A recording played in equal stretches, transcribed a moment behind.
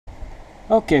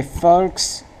Okay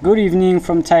folks, good evening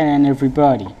from Thailand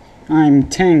everybody. I'm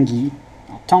Tanguy,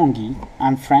 or Tanguy,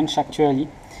 I'm French actually,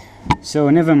 so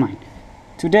never mind.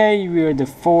 Today we are the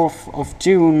 4th of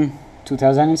June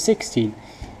 2016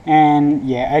 and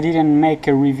yeah, I didn't make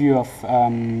a review of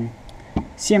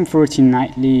CM13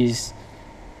 Nightly's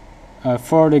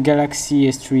for the Galaxy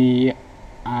S3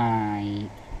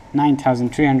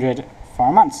 I9300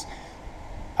 for months.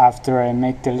 After I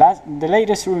make the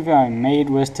latest review I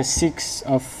made was the 6th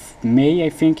of May, I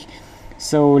think.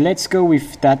 So let's go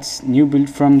with that new build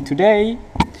from today.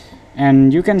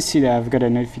 And you can see that I've got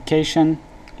a notification.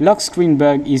 Lock screen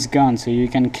bug is gone, so you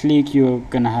can click, you're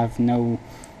gonna have no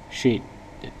shit.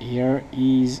 Here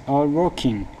is all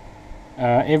working.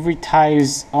 Every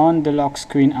tiles on the lock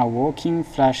screen are working.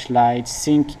 Flashlights,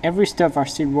 sync, every stuff are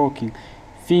still working.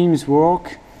 Themes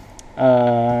work.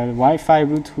 Wi-Fi,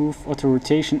 Bluetooth, auto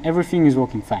rotation, everything is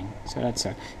working fine. So that's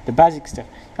the basic stuff.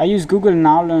 I use Google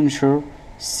Now Launcher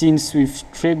since with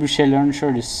TWRP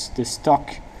launcher, the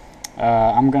stock.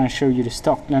 I'm gonna show you the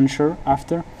stock launcher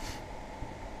after.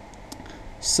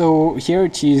 So here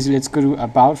it is. Let's go to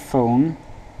About Phone.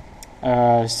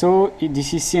 So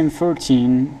this is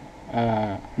CM13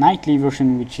 Nightly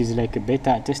version, which is like a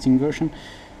beta testing version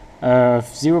of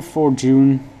 04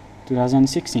 June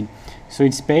 2016. So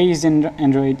it's based on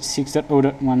Android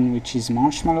 6.0.1, which is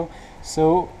Marshmallow.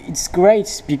 So it's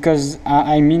great because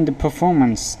I mean the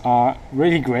performance are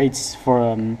really great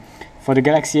for the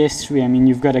Galaxy S3. I mean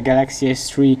you've got a Galaxy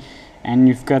S3 and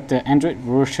you've got the Android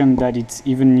version that it's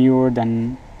even newer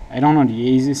than, I don't know,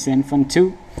 the Asus Zenfone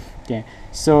 2. Yeah.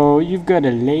 So you've got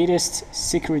the latest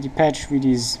security patch, which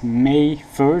is May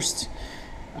 1st.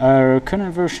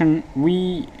 Current version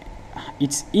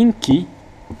it's inky.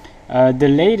 The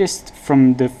latest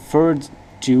from the 3rd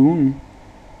June,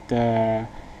 from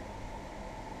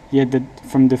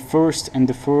the 1st and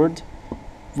the 3rd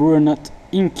were not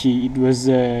inky, it was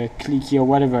clicky or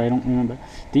whatever, I don't remember.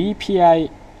 The API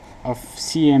of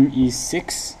CM is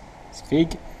 6, it's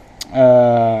big.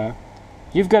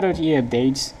 You've got OTA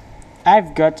updates.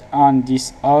 I've got on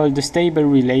this all the stable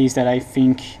relays that I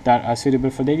think that are suitable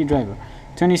for daily driver.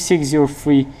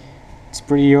 2603, it's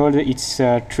pretty old, it's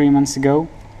 3 months ago.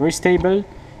 Very stable.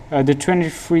 The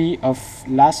 23 of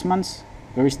last month,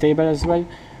 very stable as well.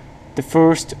 The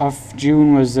 1st of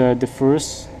June was the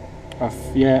 1st of,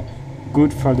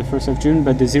 good for the 1st of June,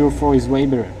 but the 04 is way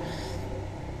better.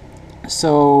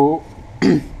 So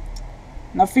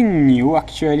nothing new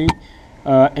actually,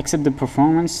 except the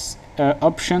performance.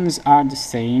 Options are the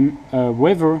same.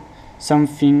 Weather,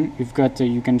 something you've got,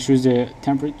 you can choose the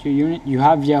temperature unit. You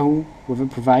have Yahoo Weather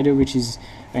Provider, which is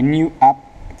a new app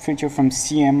feature from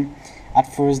CM. At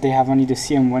first they have only the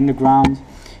CM Underground,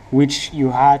 which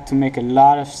you had to make a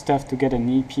lot of stuff to get an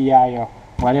API or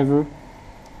whatever.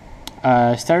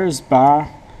 Status bar,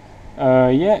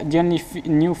 the only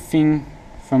new thing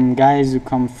from guys who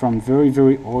come from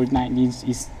very old 90s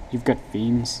is you've got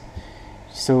themes.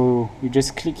 So you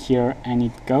just click here and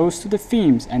it goes to the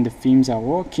themes, and the themes are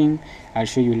working. I'll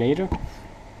show you later.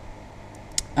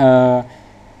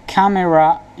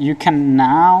 Camera, you can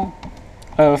now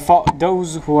for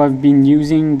those who have been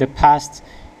using the past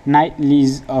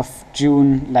Nightlies of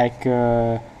June, like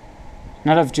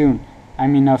not of June, I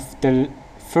mean of the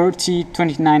 30,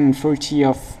 29 and 30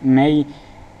 of May,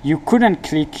 you couldn't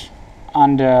click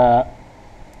on the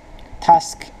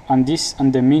task on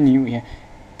the menu here,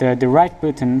 the right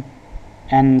button,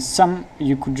 and some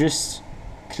you could just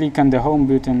click on the home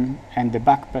button and the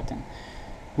back button,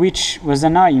 which was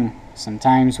annoying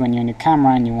sometimes when you're in the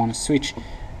camera and you want to switch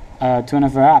to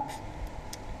another app.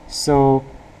 So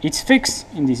it's fixed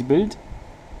in this build.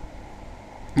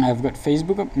 I've got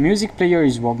Facebook. Music player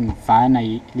is working fine.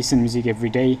 I listen to music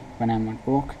every day when I'm at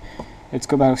work. Let's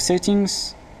go back to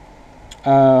settings.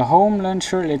 Home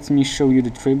launcher, let me show you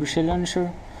the TWRP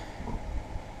launcher.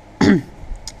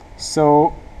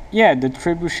 So yeah, the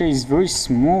TWRP is very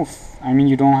smooth. I mean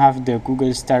you don't have the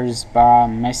Google status bar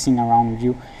messing around with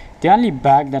you. The only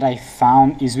bug that I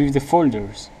found is with the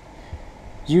folders.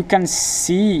 You can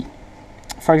see,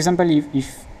 for example,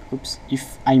 if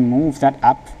I move that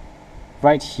app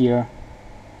right here,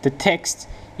 the text,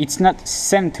 it's not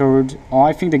centered, or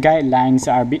I think the guidelines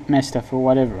are a bit messed up or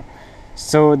whatever.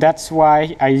 So that's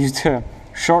why I used a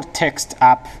short text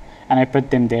app and I put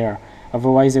them there.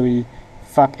 Otherwise I will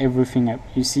fuck everything up.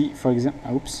 You see, for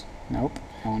example, nope,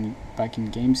 only back in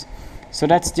games. So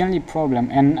that's the only problem.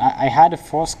 And I had a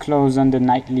force close on the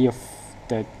Nightly of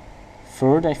the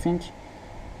 3rd, I think.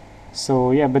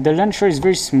 So yeah, but the launcher is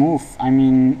very smooth. I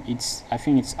mean, I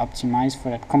think it's optimized for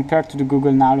that. Compared to the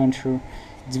Google Now launcher,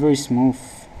 it's very smooth.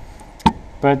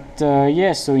 But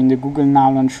yeah, so in the Google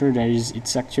Now launcher,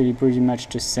 it's actually pretty much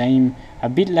the same. A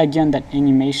bit laggy on that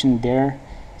animation there,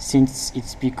 since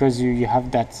it's because you have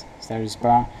that status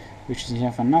bar, which is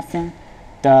here for nothing.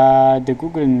 The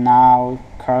Google Now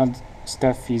card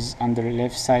stuff is on the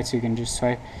left side, so you can just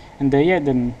swipe. And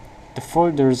the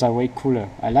folders are way cooler.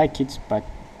 I like it, but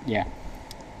yeah,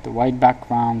 the white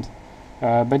background.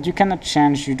 But you cannot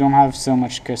change, you don't have so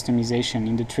much customization.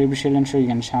 In the trebuchet launcher you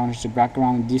can change the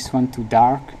background, this one to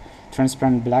dark,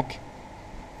 transparent black.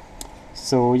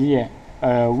 So yeah,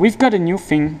 we've got a new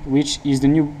thing, which is the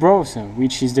new browser,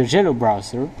 which is the Jello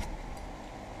browser,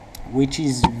 which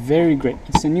is very great.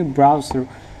 It's a new browser,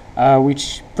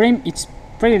 which it's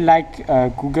pretty like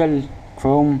Google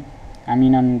Chrome, I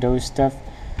mean on those stuff.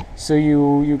 So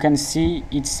you can see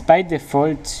it's by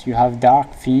default you have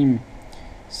dark theme.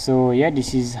 So yeah,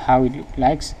 this is how it looks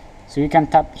like. So you can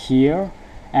tap here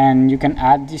and you can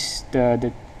add this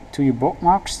to your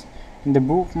bookmarks. In the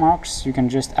bookmarks you can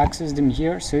just access them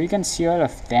here, so you can see all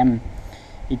of them.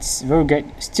 It's very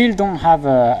good. Still don't have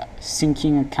a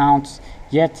syncing account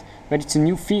yet, but it's a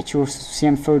new feature,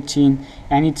 CM13,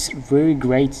 and it's very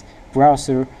great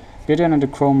browser, better than the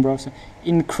Chrome browser.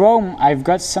 In Chrome I've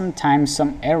got sometimes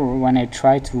some error when I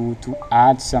try to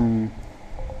add some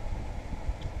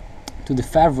to the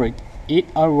favorite. It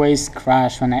always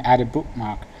crashes when I add a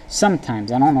bookmark.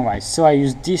 Sometimes, I don't know why. So I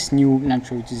use this new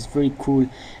launcher, which is very cool,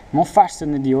 more faster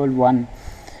than the old one.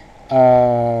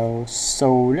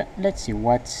 So let's see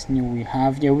what new we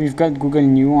have. Yeah, we've got Google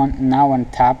Now on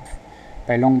tap.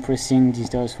 By long pressing, this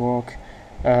does work.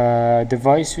 The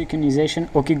voice recognition.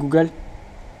 Okay Google.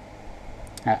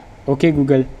 Okay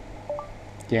Google.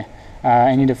 Yeah,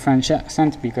 I need a French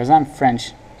accent because I'm French,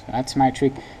 so that's my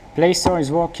trick. Play Store is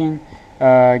working,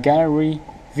 gallery,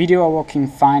 video are working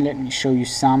fine. Let me show you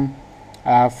some.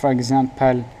 For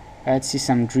example, let's see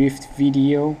some drift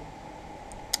video.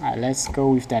 Let's go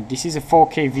with that. This is a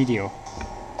 4K video.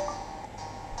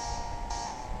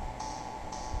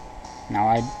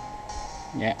 Now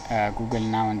Google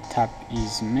Now on tap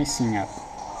is messing up.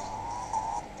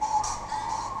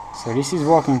 So this is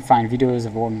working fine. Videos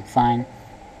are working fine.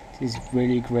 This is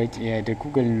really great. Yeah, the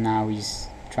Google Now is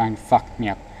trying to fuck me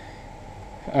up.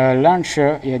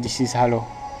 Launcher, yeah, this is Hello.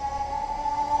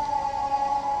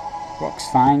 Works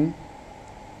fine.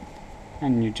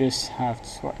 And you just have to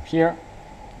swipe here.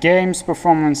 Games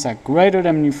performance are greater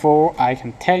than before. I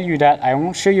can tell you that. I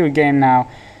won't show you a game now,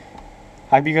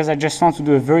 because I just want to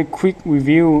do a very quick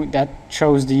review that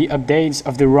shows the updates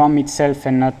of the ROM itself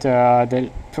and not the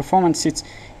performance.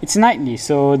 It's nightly,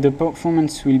 so the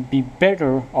performance will be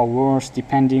better or worse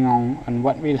depending on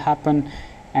what will happen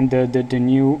and the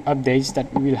new updates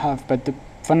that we will have. But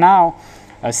for now,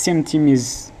 CM team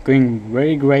is going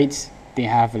very great. They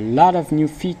have a lot of new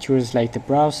features like the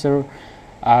browser,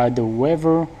 the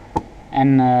weather,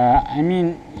 and I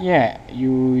mean, yeah,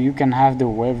 you can have the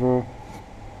weather,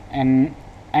 and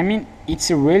I mean, it's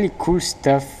a really cool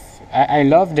stuff. I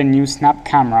love the new snap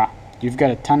camera. You've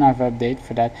got a ton of update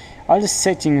for that. All the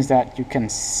settings that you can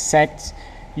set.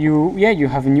 You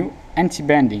have a new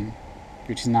anti-bending,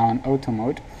 which is now on auto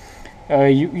mode.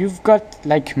 You've got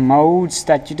like modes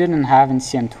that you didn't have in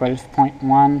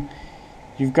CM12.1.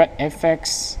 You've got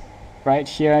FX right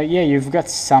here. Yeah, you've got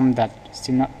some that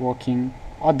still not working,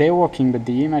 or they're working but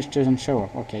the image doesn't show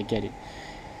up. Okay, get it.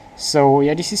 So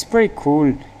yeah, this is pretty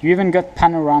cool. You even got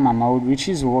Panorama mode, which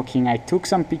is working. I took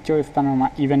some picture of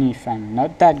Panorama, even if I'm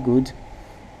not that good.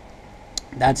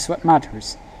 That's what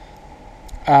matters.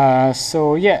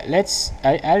 So yeah,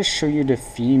 I'll show you the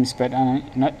themes, but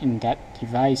not in that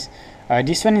device.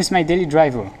 This one is my daily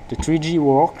driver. The 3G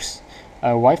works.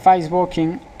 Wi-Fi is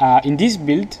working. In this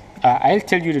build, I'll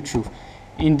tell you the truth.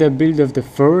 In the build of the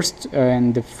first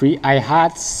and the 3, I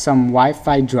had some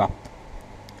Wi-Fi drop.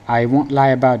 I won't lie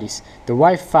about this. The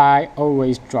Wi-Fi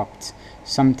always dropped.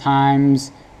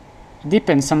 Sometimes,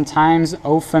 depends. Sometimes,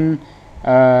 often,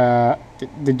 the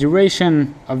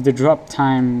duration of the drop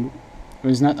time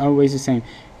was not always the same.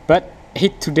 But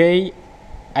today,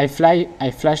 I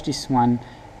flashed this one.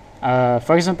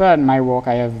 For example, at my work,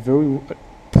 I have very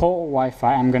poor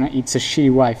Wi-Fi. It's a shitty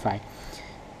Wi-Fi,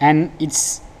 and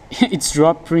it's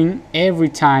dropping every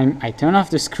time I turn off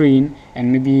the screen,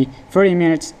 and maybe 30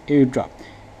 minutes it will drop.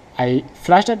 I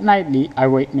flash that nightly. I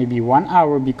wait maybe 1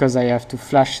 hour because I have to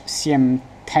flash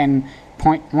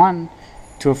CM10.1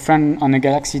 to a friend on a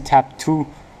Galaxy Tab 2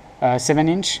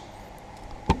 7-inch,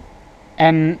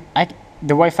 and the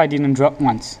Wi-Fi didn't drop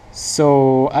once.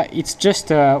 So it's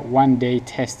just a one-day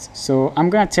test. So I'm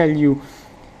gonna tell you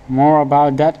more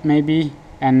about that maybe,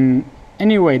 and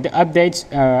anyway, the updates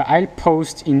I'll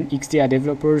post in XDR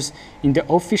developers in the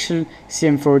official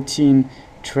CM14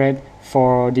 thread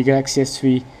for the Galaxy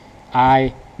S3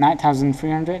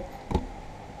 I9300,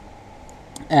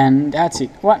 and that's it.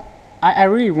 What I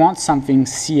really want something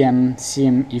CM.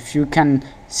 If you can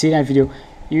see that video,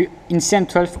 in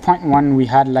CM12.1 we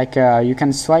had like you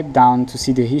can swipe down to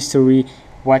see the history,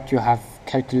 what you have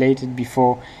calculated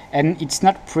before, and it's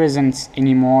not present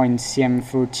anymore in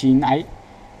CM14. I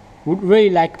would really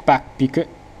like back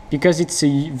because it's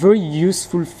a very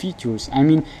useful features. I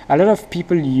mean, a lot of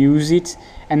people use it,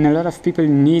 and a lot of people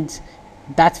need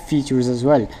that features as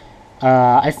well.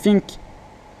 I think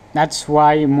that's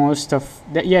why most of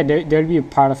there'll be a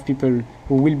part of people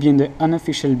who will be in the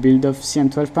unofficial build of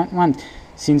CM12.1,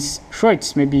 since sure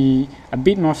it's maybe a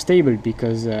bit more stable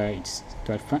because it's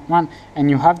 12.1 and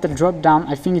you have the drop down.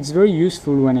 I think it's very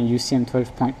useful when I use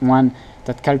CM12.1,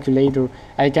 that calculator.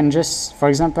 I can just, for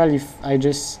example, if I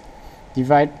just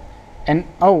divide, and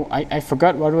oh, I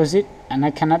forgot what was it, and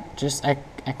I can't just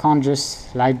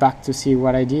slide back to see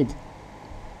what I did.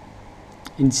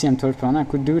 In CM12.1 I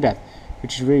could do that,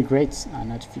 which is really great.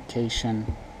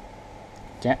 Notification,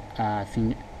 yeah, I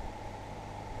think,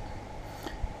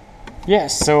 yeah,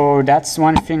 so that's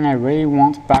one thing I really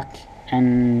want back,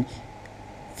 and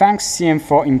thanks CM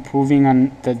for improving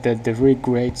on the really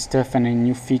great stuff and the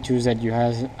new features that you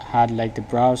had, like the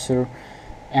browser.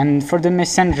 And for the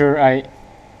messenger,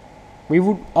 we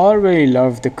would all really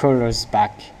love the colors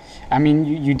back. I mean,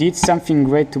 you did something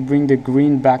great to bring the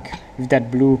green back with that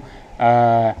blue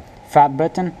fab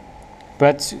button,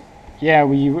 but yeah,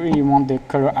 we really want the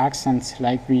color accents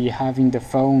like we have in the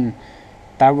phone.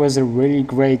 That was a really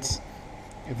great,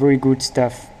 very good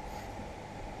stuff,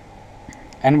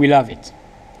 and we love it.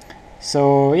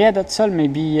 So yeah, that's all.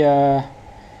 Maybe I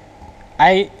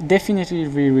definitely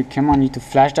really recommend you to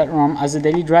flash that ROM as a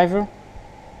daily driver,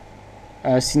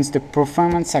 since the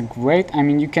performance are great. I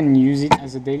mean, you can use it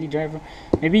as a daily driver.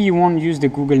 Maybe you won't use the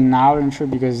Google Now launcher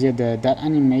because yeah, that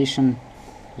animation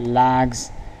lags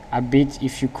a bit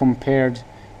if you compared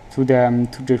to the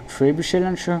trebuchet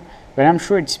launcher, but I'm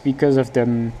sure it's because of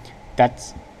that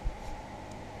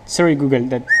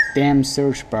damn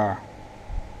search bar.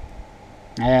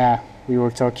 Yeah, we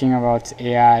were talking about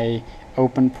AI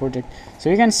open project. So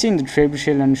you can see in the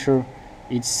trebuchet launcher,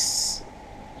 it's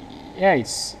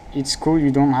cool.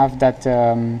 You don't have that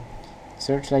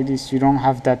search like this. You don't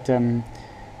have that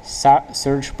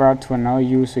search bar to annoy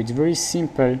you. So it's very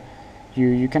simple.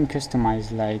 You can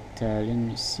customize, like let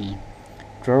me see,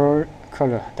 drawer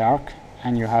color dark,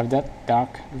 and you have that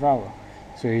dark drawer.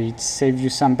 So it saves you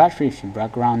some battery if your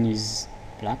background is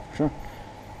black, sure.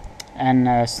 And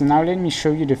so now let me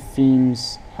show you the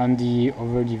themes on the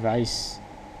other device.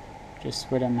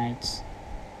 Just wait a minute.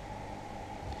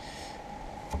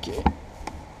 Okay.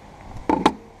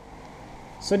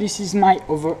 So this is my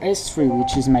other S3,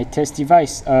 which is my test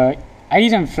device. I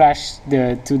didn't flash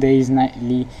today's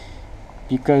Nightly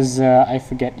because I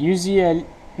forget.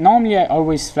 Normally I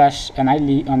always flash a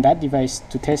Nightly on that device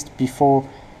to test before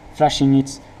flashing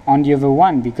it on the other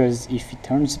one, because if it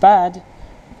turns bad,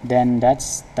 then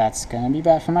that's gonna be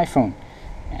bad for my phone,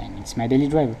 and it's my daily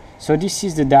driver. So this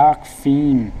is the dark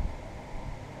theme,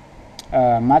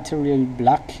 material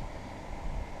black,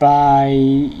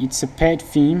 it's a paid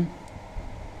theme.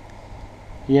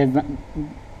 We have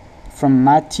from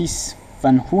Matthijs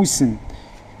van Hoosen.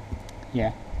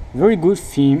 Yeah, very good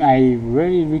theme. I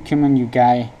really recommend you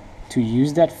guys to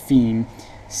use that theme,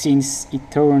 since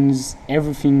it turns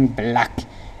everything black.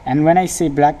 And when I say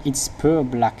black, it's pure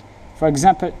black. For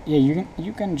example, yeah,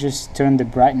 you can just turn the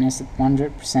brightness at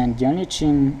 100%. The only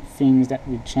things that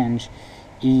will change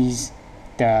is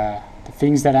the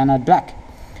things that are not black,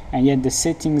 and yet the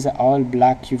settings are all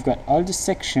black. You've got all the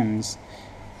sections,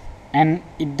 and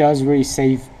it does really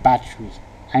save battery.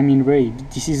 I mean, really,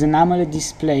 this is an AMOLED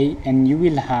display, and you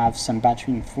will have some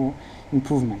battery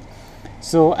improvement.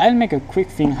 So I'll make a quick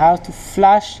thing how to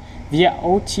flash via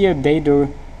OT updater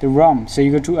the ROM. So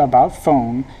you go to About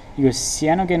Phone, you go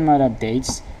Cyanogen Mod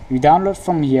Updates, you download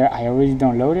from here. I already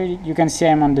downloaded it. You can see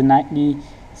I'm on the Nightly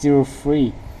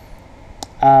 03.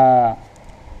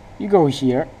 You go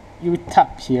here, you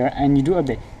tap here, and you do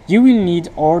update. You will need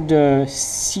or the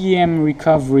CM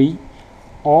Recovery,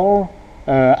 or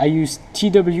I use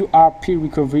TWRP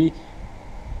Recovery.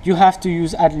 You have to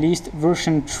use at least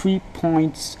version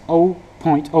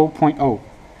 3.0.0.0.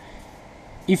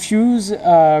 If you use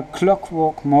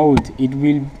clockwork mode, it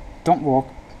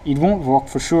won't work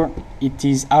for sure. It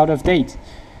is out of date.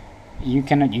 You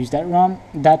cannot use that ROM.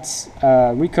 That's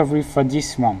recovery for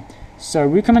this ROM. So I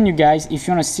recommend you guys, if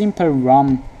you want a simple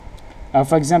ROM,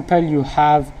 for example, you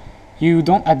have you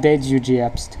don't update your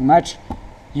GApps too much.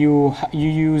 You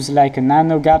use like a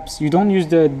NanoGapps. You don't use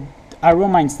the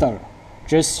Aroma installer,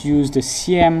 just use the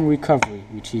CM Recovery,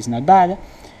 which is not bad.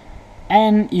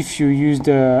 And if you use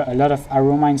a lot of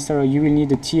Aroma installer, you will need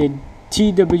the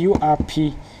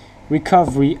TWRP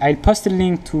Recovery. I'll post a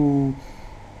link to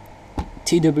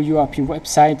TWRP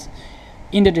website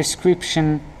in the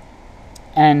description.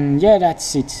 And yeah,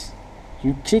 that's it.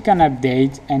 You click on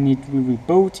update and it will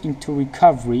reboot into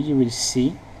recovery, you will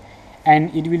see,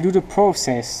 and it will do the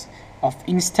process of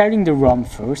installing the ROM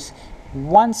first.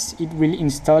 Once it will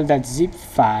install that zip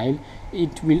file,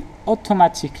 it will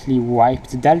automatically wipe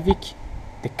the Dalvik,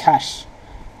 the cache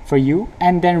for you,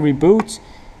 and then reboot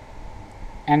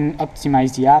and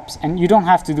optimize the apps, and you don't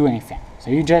have to do anything. So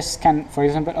you just can, for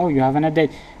example, oh, you have an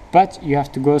update, but you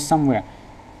have to go somewhere.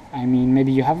 I mean,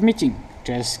 maybe you have a meeting,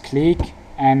 just click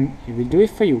and it will do it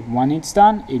for you. When it's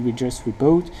done, it will just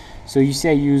reboot. So you see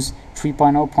I use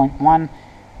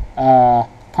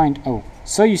 3.0.1.0.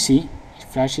 So you see, it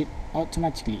flashes it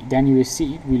automatically. Then you will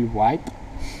see it will wipe.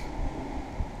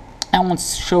 I won't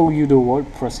show you the whole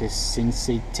process since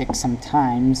it takes some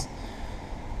time.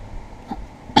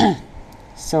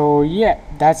 So yeah,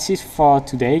 that's it for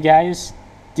today, guys.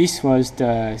 This was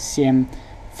the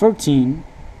CM13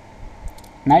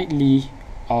 Nightl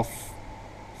of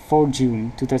 4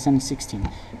 June 2016.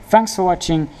 Thanks for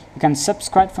watching. You can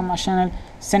subscribe for my channel,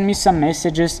 send me some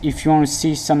messages if you want to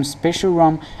see some special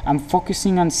ROM. I'm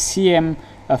focusing on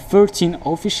CM13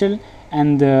 official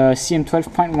and the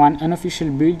CM12.1 unofficial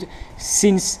build,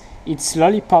 since it's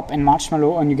Lollipop and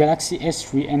Marshmallow on your Galaxy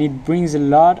S3 and it brings a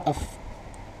lot of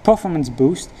performance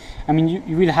boost. I mean,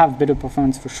 you will have better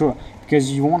performance for sure,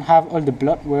 because you won't have all the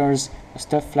bloatwares or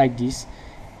stuff like this,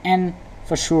 and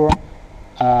for sure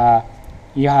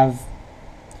you have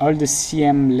all the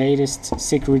CM latest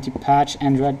security patch,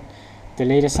 Android, the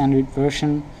latest Android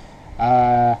version,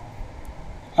 all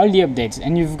the updates,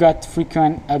 and you've got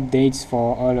frequent updates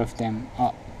for all of them.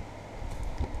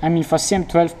 I mean, for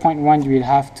CM12.1 you will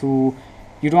have to,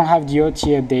 you don't have the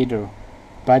OTA updater,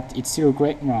 but it's still a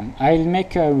great ROM. I'll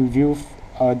make a review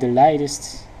of the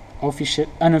latest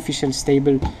unofficial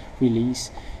stable release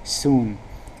soon.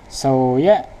 So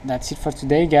yeah, that's it for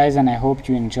today, guys, and I hope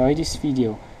you enjoy this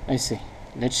video. Let's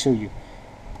show you.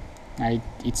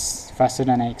 It's faster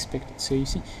than I expected. So you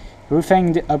see,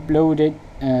 verifying the uploaded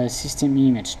system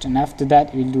image, and after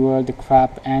that we'll do all the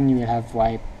crap, and you will have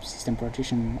wipe, system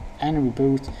partition, and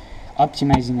reboot,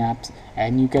 optimizing apps,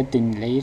 and you get the latest